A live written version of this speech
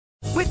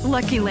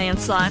Lucky Land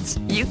Slots,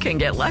 you can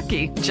get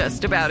lucky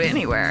just about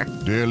anywhere.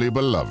 Dearly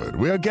beloved,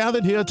 we are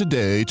gathered here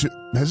today to...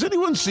 Has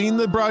anyone seen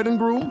the bride and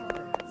groom?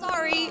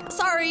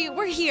 Sorry,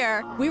 we're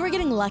here. We were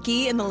getting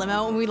lucky in the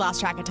limo and we lost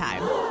track of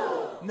time.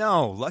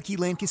 No, Lucky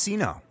Land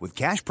Casino, with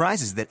cash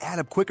prizes that add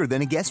up quicker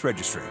than a guest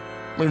registry.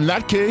 In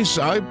that case,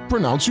 I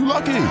pronounce you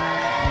lucky.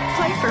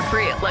 Play for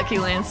free at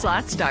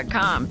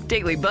LuckyLandSlots.com.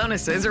 Daily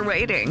bonuses are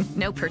waiting.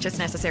 No purchase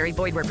necessary.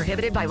 Void where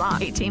prohibited by law.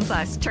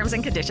 18+. Terms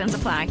and conditions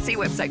apply. See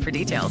website for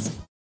details.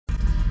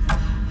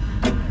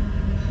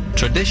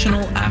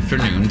 Traditional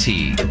afternoon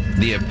tea,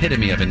 the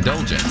epitome of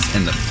indulgence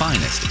in the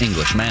finest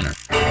English manner.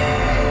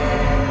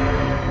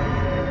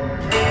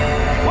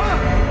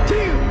 1, 2,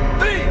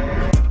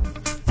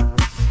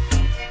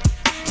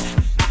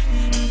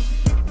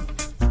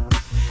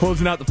 3.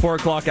 Closing out the 4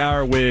 o'clock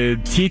hour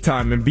with tea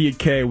time and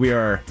B&K. We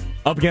are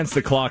up against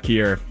the clock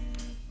here.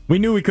 We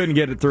knew we couldn't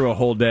get it through a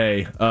whole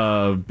day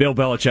of Bill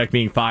Belichick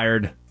being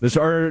fired. This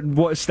are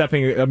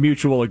stepping a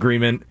mutual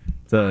agreement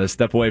to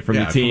step away from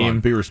the team. Come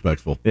on, be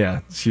respectful. Yeah,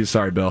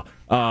 sorry, Bill.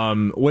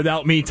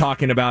 Without me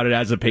talking about it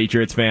as a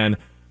Patriots fan.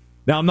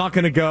 Now, I'm not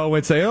going to go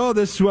and say, oh,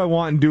 this is who I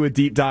want, and do a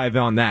deep dive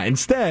on that.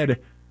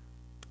 Instead,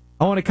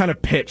 I want to kind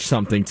of pitch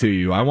something to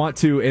you. I want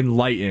to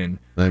enlighten.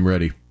 I'm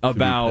ready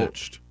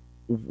about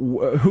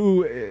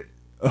who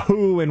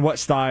and what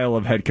style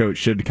of head coach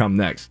should come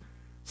next.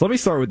 So let me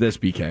start with this,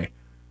 BK.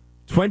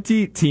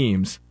 20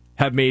 teams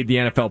have made the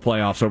NFL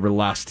playoffs over the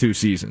last 2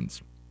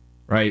 seasons.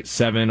 Right,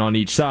 7 on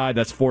each side.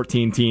 That's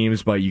 14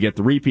 teams, but you get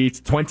the repeats.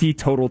 20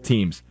 total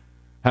teams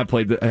have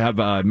made the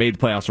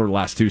playoffs over the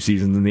last 2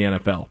 seasons in the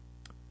NFL.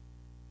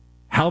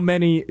 How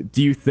many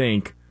do you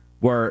think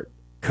were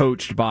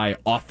coached by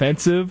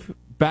offensive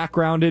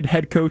backgrounded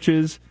head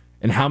coaches,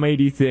 and how many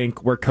do you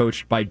think were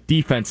coached by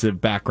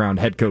defensive background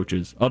head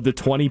coaches of the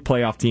 20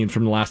 playoff teams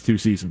from the last 2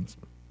 seasons?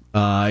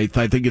 I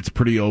think it's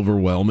pretty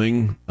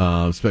overwhelming,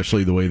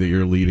 especially the way that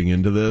you're leading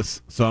into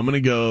this. So I'm going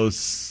to go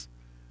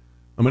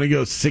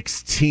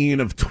 16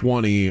 of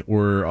 20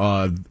 were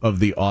of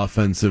the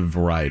offensive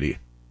variety.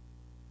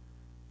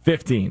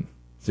 15.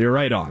 So you're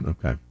right on.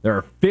 Okay. There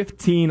are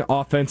 15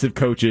 offensive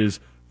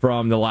coaches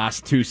from the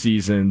last 2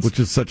 seasons. Which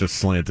is such a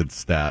slanted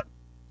stat,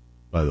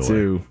 by the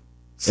way.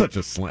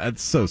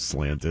 It's so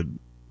slanted.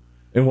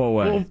 In what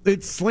way? Well,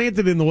 it's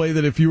slanted in the way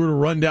that if you were to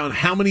run down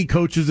how many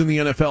coaches in the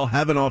NFL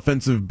have an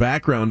offensive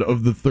background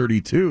of the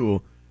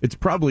 32, it's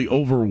probably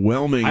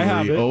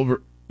overwhelmingly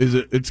over...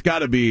 It's got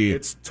to be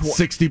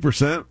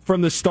 60%?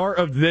 From the start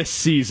of this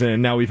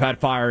season, now we've had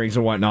firings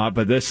and whatnot,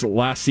 but this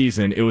last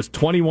season, it was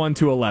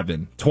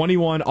 21-11.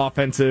 21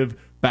 offensive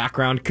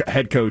background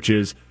head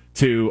coaches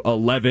to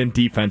 11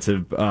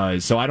 defensive.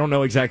 So I don't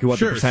know exactly what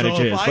the percentage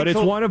is, but it's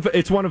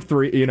one of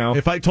 3, you know.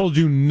 If I told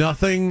you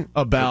nothing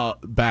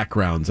about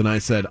backgrounds and I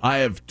said, I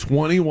have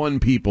 21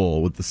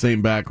 people with the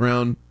same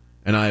background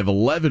and I have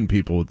 11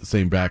 people with the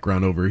same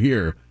background over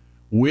here,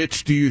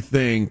 which do you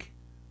think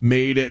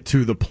made it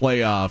to the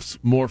playoffs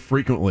more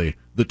frequently,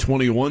 the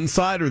 21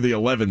 side or the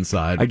 11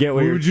 side? Who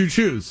would you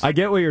choose? I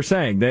get what you're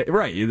saying.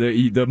 Right.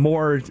 The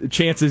more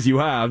chances you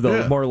have,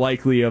 the more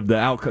likely of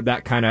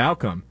that kind of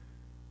outcome.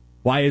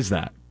 Why is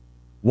that?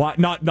 Why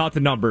not the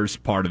numbers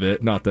part of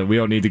it? Not that we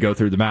don't need to go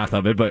through the math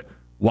of it, but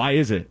why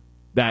is it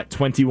that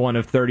 21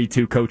 of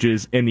 32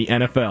 coaches in the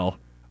NFL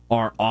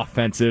are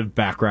offensive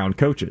background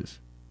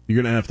coaches?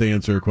 You're going to have to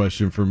answer a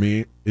question for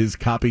me. Is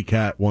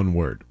copycat one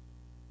word,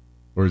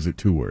 or is it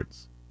 2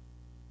 words?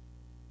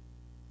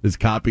 Is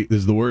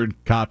the word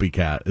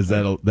copycat? Is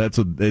that a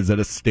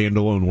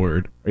standalone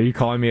word? Are you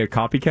calling me a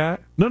copycat?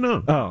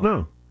 No. Oh.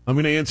 No. I'm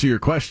going to answer your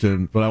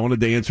question, but I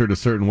wanted to answer it a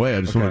certain way. I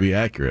just want to be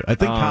accurate. I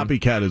think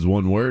copycat is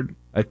 1 word.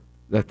 I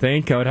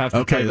think I would have to.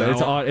 Okay,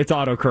 it's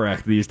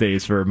autocorrect these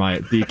days for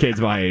the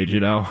kids my age. You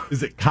know,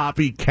 is it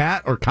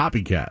copycat or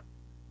copycat?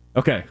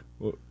 Okay,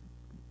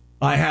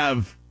 I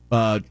have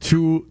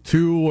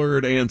two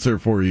word answer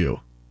for you.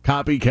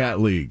 Copycat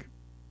league.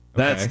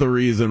 That's the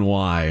reason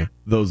why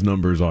those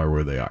numbers are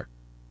where they are.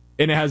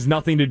 And it has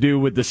nothing to do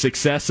with the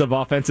success of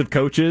offensive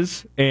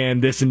coaches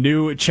and this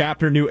new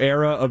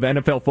era of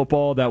NFL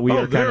football that we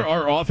are. There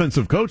are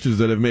offensive coaches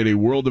that have made a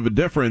world of a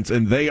difference,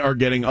 and they are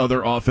getting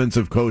other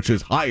offensive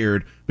coaches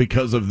hired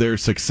because of their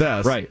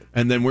success. Right.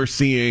 And then we're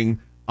seeing,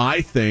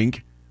 I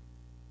think,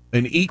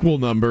 an equal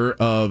number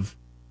of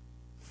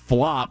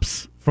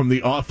flops from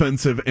the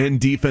offensive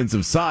and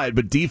defensive side,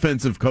 but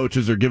defensive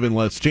coaches are given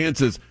less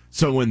chances.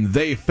 So when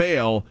they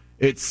fail,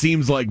 it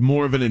seems like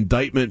more of an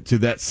indictment to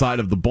that side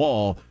of the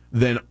ball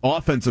than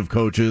offensive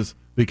coaches,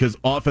 because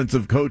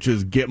offensive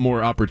coaches get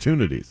more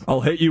opportunities.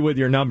 I'll hit you with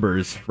your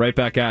numbers right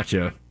back at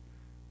you.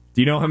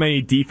 Do you know how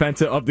many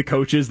defensive of the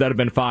coaches that have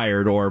been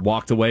fired or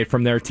walked away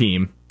from their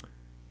team?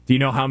 Do you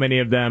know how many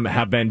of them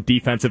have been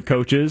defensive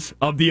coaches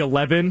of the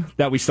 11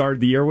 that we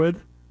started the year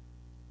with?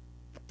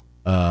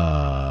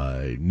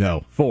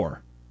 No.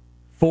 4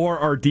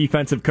 are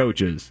defensive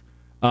coaches.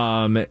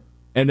 And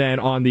then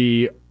on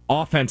the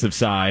offensive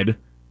side,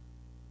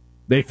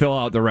 they fill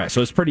out the rest.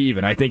 So it's pretty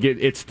even. I think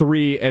it's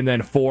 3 and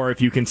then 4 if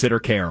you consider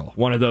Carroll.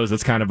 One of those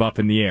that's kind of up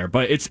in the air.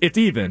 But it's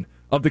even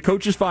of the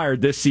coaches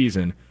fired this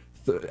season,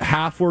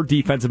 half were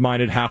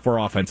defensive-minded, half were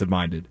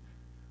offensive-minded.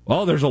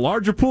 Well, there's a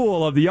larger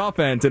pool of the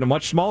offense and a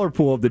much smaller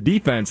pool of the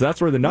defense. That's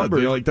where the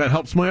numbers... that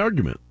helps my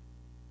argument.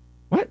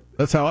 What?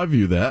 That's how I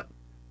view that.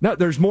 No,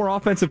 there's more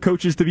offensive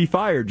coaches to be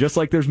fired, just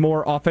like there's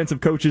more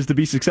offensive coaches to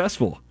be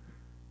successful.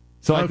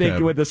 So I think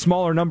with the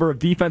smaller number of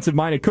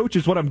defensive-minded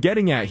coaches, what I'm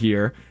getting at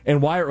here,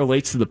 and why it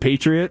relates to the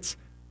Patriots,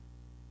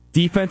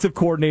 defensive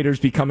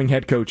coordinators becoming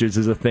head coaches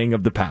is a thing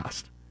of the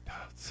past.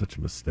 It's such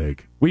a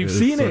mistake. We've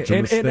seen it,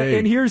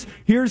 and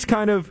here's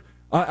kind of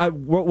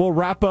we'll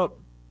wrap up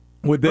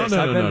with this.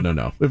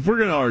 No. If we're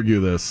going to argue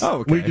this,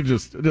 we could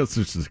let's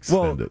just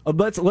extend it.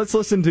 Let's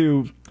listen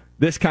to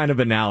this kind of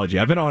analogy.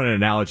 I've been on an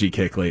analogy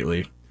kick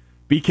lately.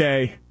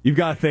 BK, you've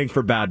got a thing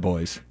for bad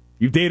boys.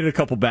 You've dated a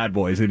couple bad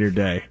boys in your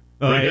day.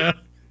 Right? Yeah.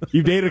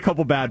 You've dated a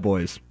couple bad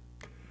boys.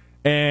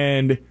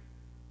 And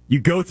you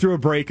go through a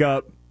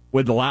breakup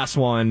with the last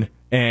one,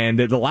 and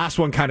the last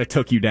one kind of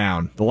took you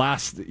down. The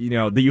last,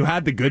 you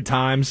had the good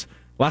times.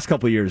 Last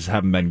couple of years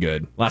haven't been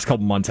good. Last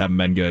couple months haven't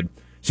been good.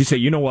 So you say,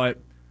 you know what?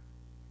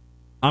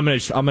 I'm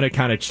gonna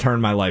kind of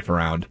turn my life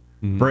around.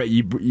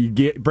 Mm-hmm.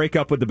 You break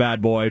up with the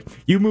bad boy.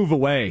 You move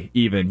away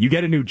even. You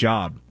get a new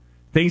job.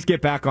 Things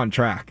get back on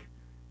track.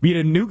 Meet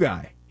a new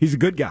guy. He's a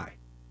good guy.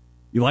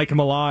 You like him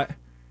a lot.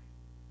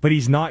 But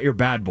he's not your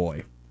bad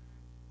boy.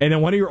 And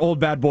then one of your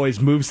old bad boys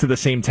moves to the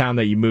same town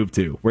that you moved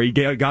to, where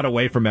you got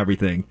away from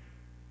everything.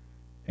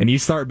 And you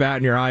start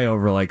batting your eye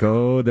over like,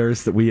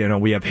 we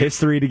have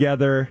history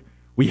together.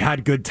 We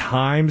had good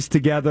times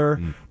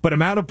together. But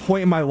I'm at a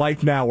point in my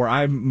life now where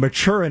I'm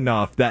mature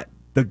enough that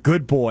the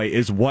good boy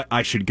is what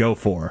I should go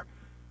for.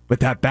 But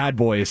that bad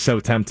boy is so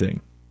tempting.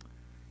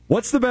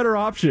 What's the better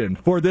option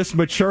for this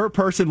mature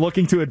person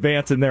looking to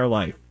advance in their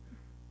life?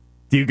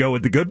 Do you go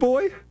with the good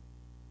boy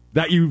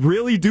that you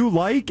really do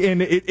like,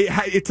 and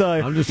it's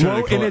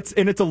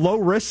a low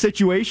risk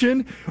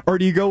situation, or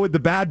do you go with the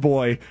bad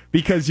boy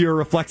because you're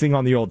reflecting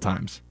on the old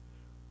times?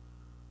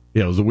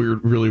 Yeah, it was a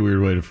really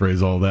weird way to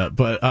phrase all that,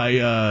 but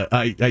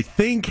I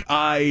think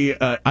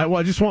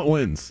I just want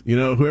wins.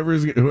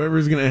 Whoever's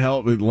going to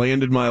help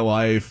land in my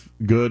life,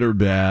 good or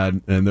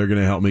bad, and they're going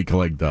to help me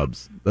collect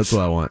dubs. That's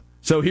what I want.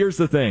 So here's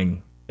the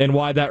thing, and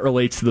why that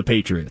relates to the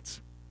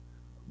Patriots.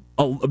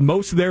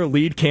 Most of their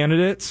lead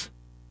candidates,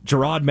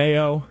 Gerard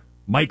Mayo,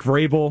 Mike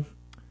Vrabel,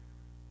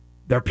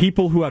 they're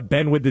people who have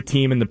been with the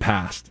team in the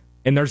past,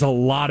 and there's a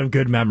lot of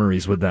good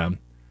memories with them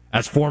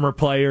as former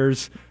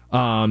players.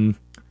 Even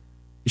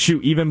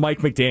Mike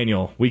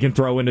McDaniel, we can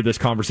throw into this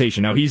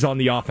conversation. Now, he's on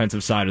the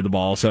offensive side of the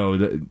ball,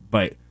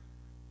 but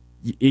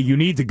you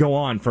need to go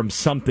on from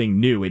something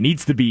new. It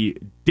needs to be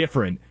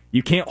different.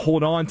 You can't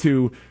hold on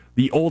to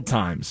the old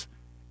times.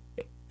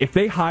 If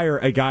they hire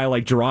a guy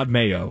like Gerard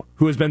Mayo,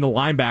 who has been the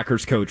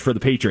linebackers coach for the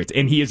Patriots,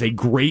 and he is a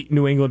great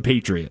New England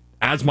Patriot,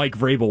 as Mike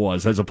Vrabel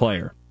was as a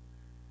player,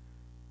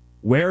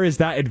 where is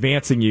that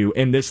advancing you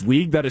in this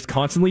league that is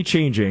constantly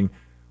changing,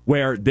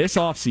 where this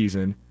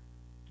offseason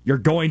you're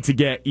going to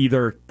get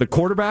either the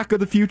quarterback of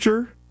the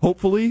future,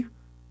 hopefully,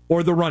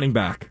 or the running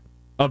back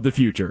of the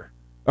future,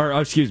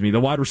 the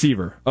wide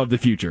receiver of the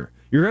future.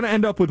 You're going to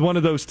end up with one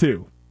of those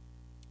two.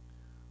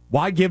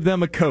 Why give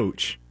them a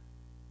coach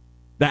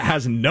that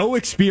has no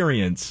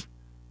experience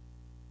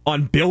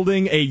on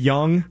building a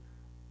young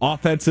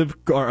offensive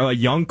or a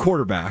young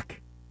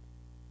quarterback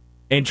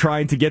and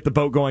trying to get the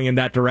boat going in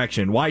that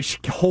direction? Why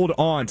hold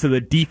on to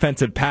the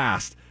defensive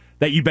past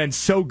that you've been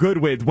so good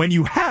with when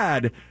you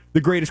had the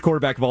greatest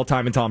quarterback of all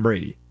time in Tom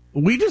Brady?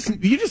 You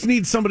just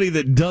need somebody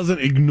that doesn't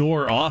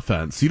ignore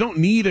offense. You don't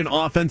need an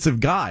offensive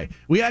guy.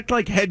 We act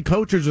like head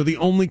coaches are the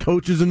only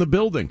coaches in the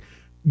building.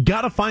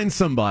 Got to find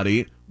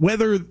somebody,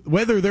 whether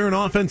they're an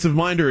offensive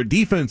mind or a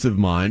defensive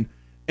mind,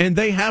 and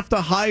they have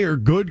to hire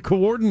good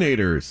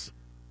coordinators.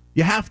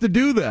 You have to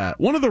do that.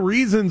 One of the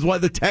reasons why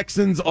the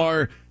Texans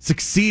are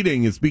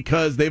succeeding is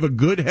because they have a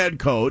good head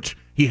coach.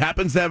 He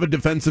happens to have a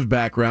defensive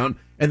background,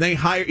 and he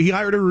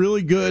hired a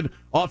really good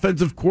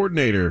offensive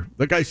coordinator,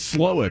 that guy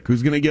Slowick,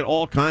 who's going to get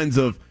all kinds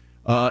of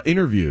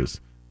interviews.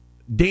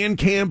 Dan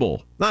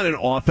Campbell, not an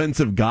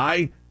offensive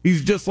guy.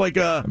 He's just like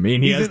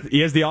he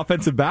has the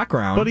offensive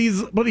background, but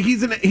he's a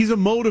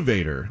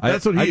motivator.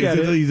 That's what he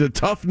is. He's a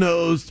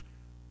tough-nosed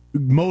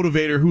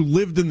motivator who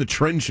lived in the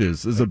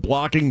trenches as a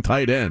blocking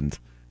tight end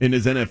in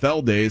his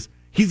NFL days.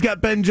 He's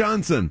got Ben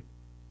Johnson,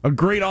 a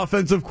great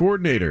offensive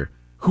coordinator.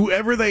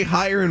 Whoever they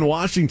hire in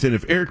Washington,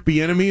 if Eric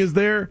Bieniemy is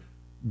there,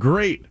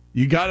 great.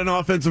 You got an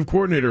offensive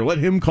coordinator. Let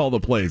him call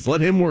the plays.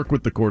 Let him work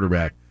with the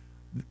quarterback.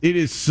 It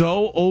is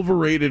so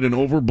overrated and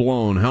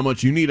overblown how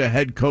much you need a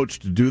head coach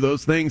to do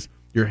those things.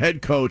 Your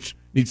head coach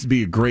needs to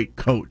be a great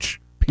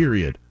coach,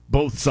 period.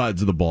 Both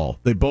sides of the ball.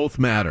 They both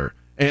matter.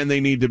 And they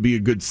need to be a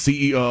good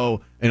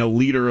CEO and a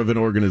leader of an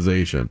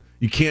organization.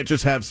 You can't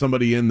just have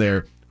somebody in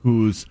there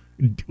who's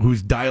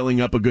dialing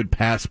up a good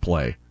pass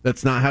play.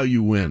 That's not how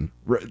you win.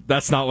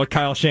 That's not what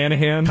Kyle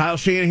Shanahan... Kyle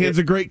Shanahan's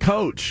a great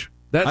coach.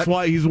 That's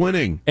why he's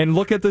winning. And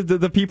look at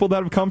the people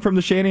that have come from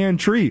the Shanahan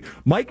tree.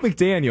 Mike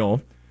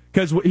McDaniel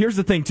Because here's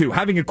the thing, too.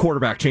 Having a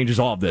quarterback changes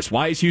all of this.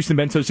 Why has Houston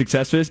been so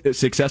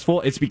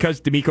successful? It's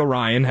because DeMeco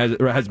Ryan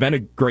has been a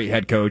great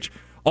head coach.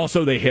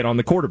 Also, they hit on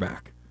the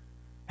quarterback.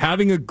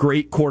 Having a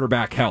great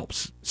quarterback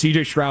helps.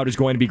 C.J. Stroud is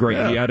going to be great.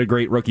 Yeah. He had a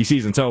great rookie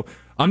season. So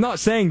I'm not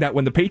saying that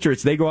when the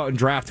Patriots, they go out and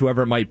draft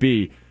whoever it might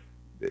be,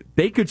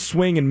 they could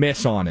swing and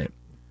miss on it.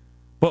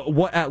 But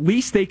what at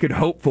least they could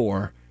hope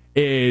for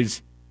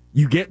is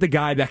you get the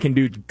guy that can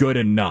do good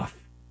enough.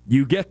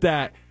 You get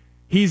that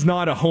he's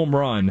not a home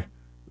run,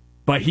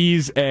 but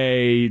he's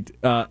the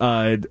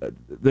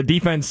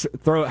defense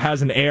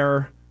has an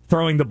error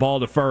throwing the ball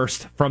to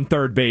first from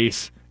third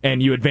base,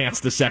 and you advance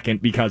to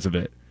second because of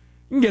it.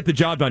 You can get the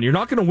job done. You're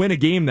not going to win a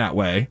game that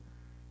way.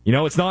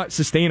 It's not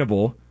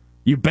sustainable.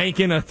 You bank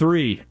in a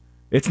 3.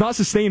 It's not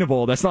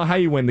sustainable. That's not how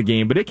you win the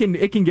game, but it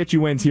can get you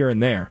wins here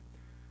and there.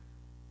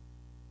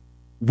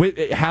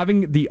 With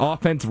having the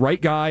right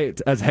guy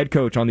as head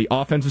coach on the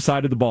offensive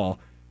side of the ball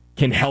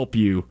can help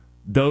you.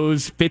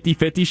 Those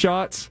 50-50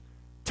 shots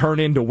turn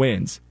into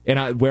wins.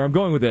 And where I'm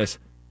going with this,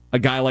 a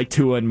guy like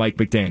Tua and Mike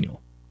McDaniel,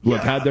 who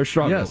have had their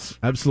struggles. Yes,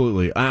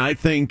 absolutely. I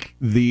think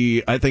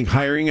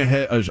hiring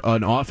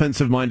an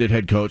offensive-minded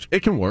head coach,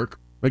 it can work.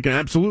 It can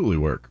absolutely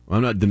work.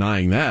 I'm not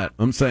denying that.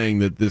 I'm saying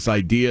that this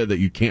idea that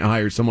you can't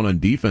hire someone on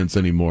defense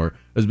anymore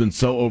has been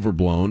so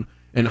overblown.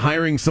 And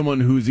hiring someone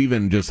who's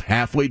even just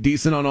halfway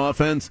decent on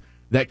offense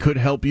that could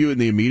help you in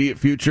the immediate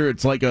future,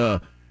 it's like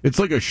a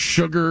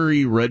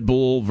sugary Red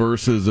Bull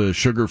versus a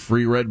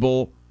sugar-free Red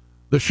Bull.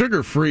 The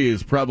sugar-free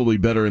is probably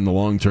better in the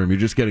long term. You're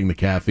just getting the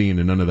caffeine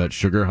and none of that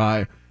sugar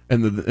high.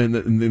 And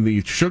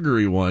the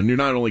sugary one, you're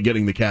not only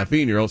getting the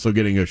caffeine, you're also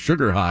getting a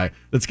sugar high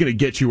that's going to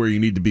get you where you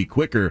need to be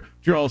quicker. But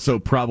you're also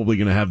probably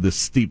going to have this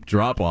steep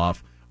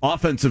drop-off.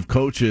 Offensive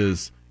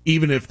coaches,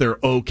 even if they're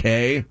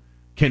okay,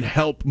 can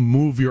help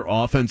move your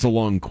offense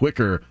along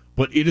quicker,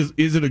 but is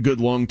it a good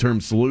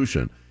long-term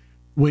solution?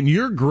 When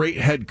you're a great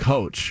head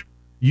coach,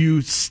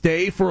 you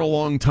stay for a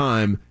long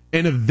time,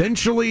 and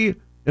eventually,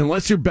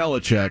 unless you're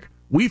Belichick,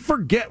 we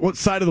forget what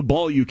side of the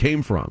ball you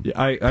came from.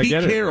 Yeah, I Pete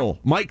get Carroll,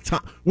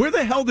 where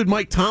the hell did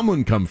Mike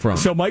Tomlin come from?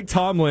 So Mike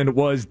Tomlin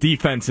was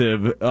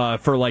defensive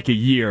for like a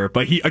year,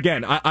 but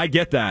I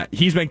get that.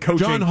 He's been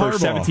coaching for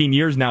 17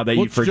 years now that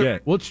you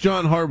forget. What's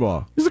John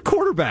Harbaugh? He's a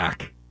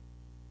quarterback.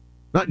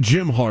 Not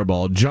Jim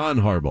Harbaugh,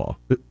 John Harbaugh,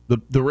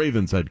 the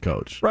Ravens head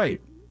coach.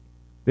 Right.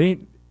 I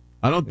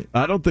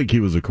don't think he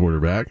was a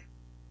quarterback.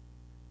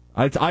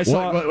 I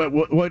saw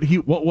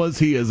what was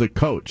he as a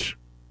coach?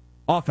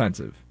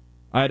 Offensive.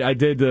 I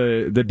did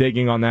the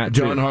digging on that.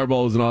 John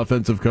Harbaugh was an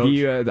offensive coach.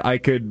 I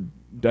could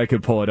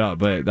pull it up,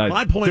 but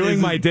my point during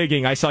my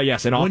digging, I saw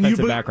an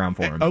offensive background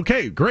for him.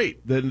 Okay,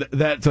 great. Then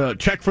that's a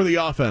check for the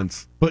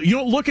offense. But you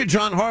don't look at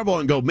John Harbaugh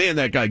and go, "Man,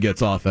 that guy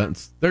gets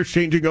offense." They're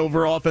changing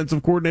over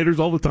offensive coordinators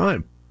all the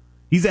time.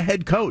 He's a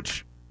head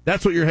coach.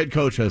 That's what your head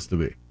coach has to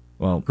be.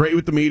 Well, great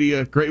with the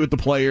media, great with the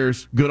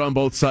players, good on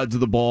both sides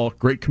of the ball,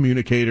 great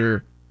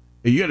communicator.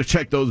 You got to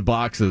check those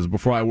boxes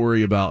before I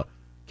worry about.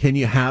 Can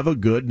you have a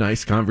good,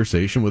 nice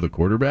conversation with a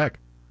quarterback?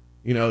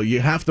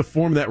 You have to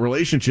form that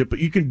relationship, but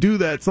you can do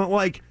that. It's not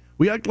like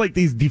we act like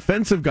these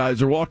defensive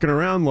guys are walking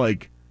around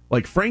like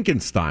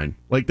Frankenstein,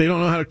 like they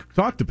don't know how to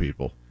talk to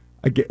people.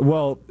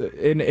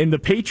 In the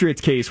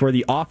Patriots case where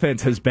the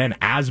offense has been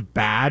as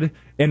bad,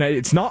 and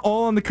it's not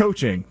all on the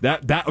coaching.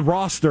 That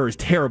roster is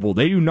terrible.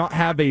 They do not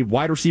have a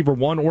wide receiver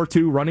 1 or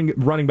 2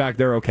 running back.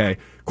 They're okay.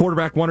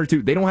 Quarterback 1 or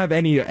 2. They don't have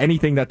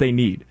anything that they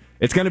need.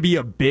 It's going to be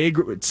a big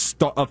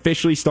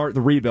officially start the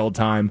rebuild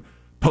time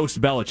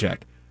post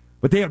Belichick,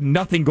 but they have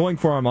nothing going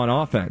for them on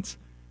offense.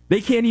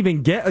 They can't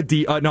even get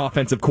an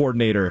offensive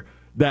coordinator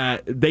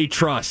that they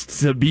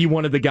trust to be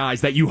one of the guys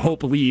that you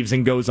hope leaves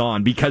and goes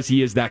on because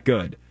he is that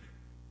good.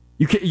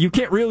 You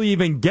can't really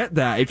even get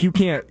that if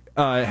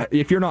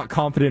you're not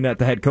confident at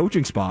the head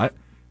coaching spot.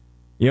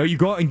 You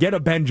go out and get a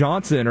Ben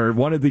Johnson or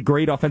one of the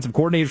great offensive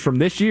coordinators from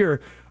this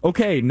year.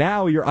 Okay,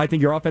 now I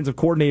think your offensive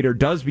coordinator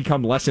does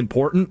become less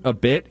important a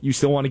bit. You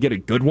still want to get a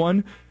good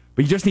one,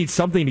 but you just need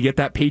something to get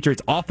that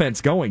Patriots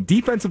offense going.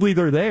 Defensively,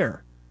 they're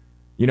there.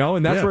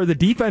 And that's where the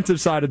defensive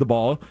side of the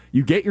ball,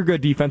 you get your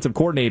good defensive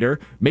coordinator,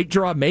 make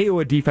Gerard Mayo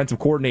a defensive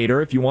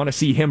coordinator if you want to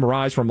see him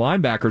rise from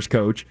linebackers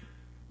coach.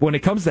 But when it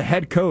comes to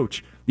head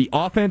coach, the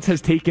offense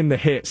has taken the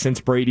hit since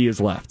Brady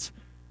has left.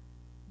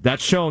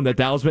 That's shown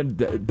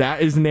that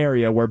is an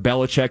area where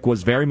Belichick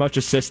was very much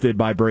assisted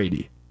by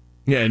Brady.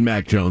 Yeah, and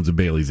Mac Jones and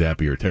Bailey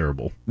Zappi are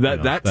terrible.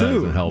 That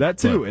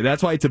too. And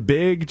that's why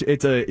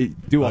it's a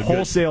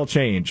wholesale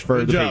change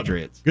for the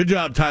Patriots. Good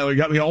job, Tyler.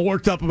 Got me all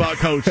worked up about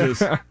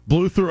coaches.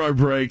 Blew through our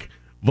break,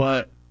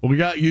 but we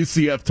got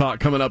UCF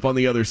talk coming up on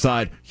the other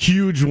side.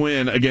 Huge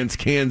win against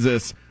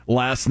Kansas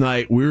last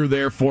night. We were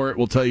there for it.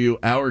 We'll tell you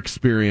our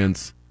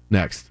experience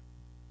next.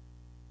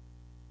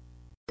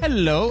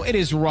 Hello, it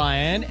is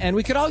Ryan, and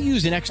we could all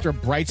use an extra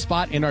bright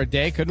spot in our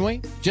day, couldn't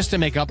we? Just to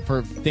make up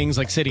for things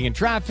like sitting in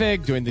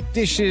traffic, doing the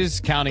dishes,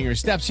 counting your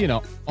steps,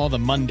 all the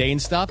mundane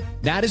stuff.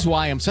 That is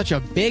why I'm such a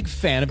big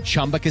fan of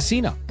Chumba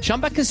Casino.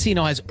 Chumba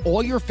Casino has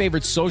all your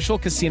favorite social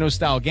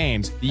casino-style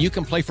games that you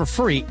can play for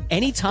free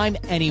anytime,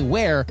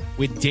 anywhere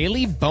with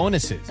daily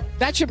bonuses.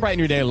 That should brighten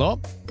your day a little.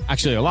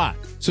 Actually, a lot.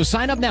 So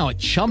sign up now at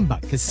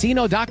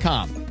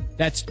ChumbaCasino.com.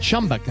 That's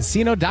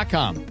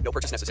ChumbaCasino.com. No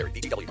purchase necessary.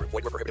 VGW Group.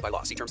 Void where prohibited by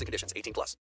law. See terms and conditions. 18+.